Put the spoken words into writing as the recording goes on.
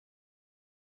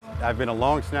I've been a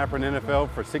long snapper in the NFL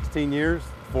for 16 years,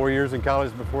 4 years in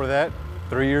college before that,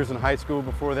 3 years in high school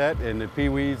before that, and the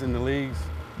Pee-wees and the leagues,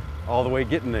 all the way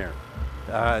getting there.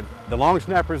 The long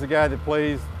snapper is the guy that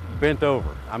plays bent over.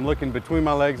 I'm looking between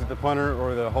my legs at the punter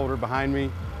or the holder behind me,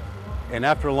 and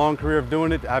after a long career of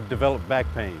doing it, I've developed back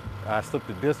pain. I slipped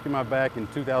a disc in my back in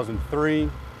 2003.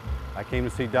 I came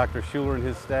to see Dr. Schuler and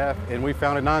his staff, and we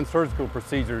found a non-surgical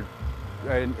procedure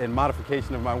and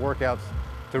modification of my workouts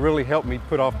to really help me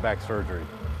put off back surgery.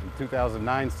 In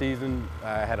 2009 season,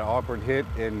 I had an awkward hit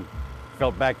and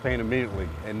felt back pain immediately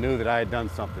and knew that I had done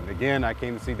something. Again, I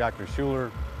came to see Dr. Schuler,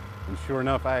 and sure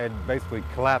enough, I had basically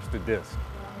collapsed a disc.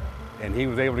 And he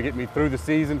was able to get me through the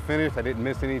season, finished. I didn't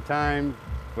miss any time,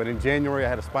 but in January I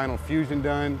had a spinal fusion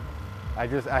done. I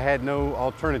had no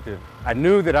alternative. I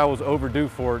knew that I was overdue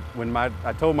for it when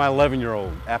I told my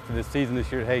 11-year-old after this season this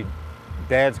year, hey,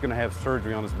 Dad's gonna have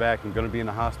surgery on his back and gonna be in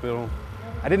the hospital.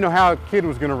 I didn't know how a kid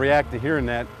was gonna react to hearing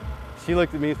that. She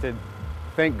looked at me and said,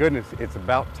 thank goodness it's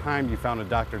about time you found a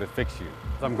doctor to fix you.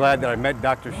 So I'm glad that I met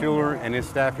Dr. Schuler and his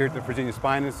staff here at the Virginia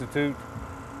Spine Institute.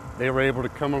 They were able to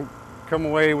come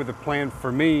away with a plan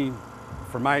for me,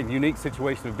 for my unique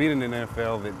situation of being in the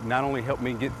NFL, that not only helped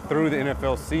me get through the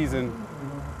NFL season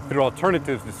through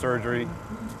alternatives to surgery,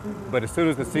 but as soon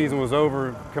as the season was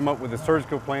over, come up with a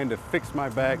surgical plan to fix my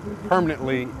back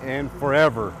permanently and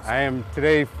forever. I am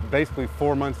today basically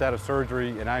 4 months out of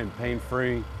surgery, and I am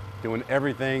pain-free, doing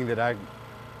everything that I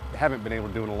haven't been able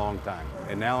to do in a long time.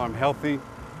 And now I'm healthy.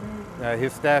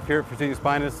 His staff here at Virginia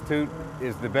Spine Institute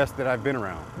is the best that I've been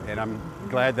around, and I'm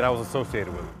glad that I was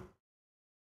associated with it.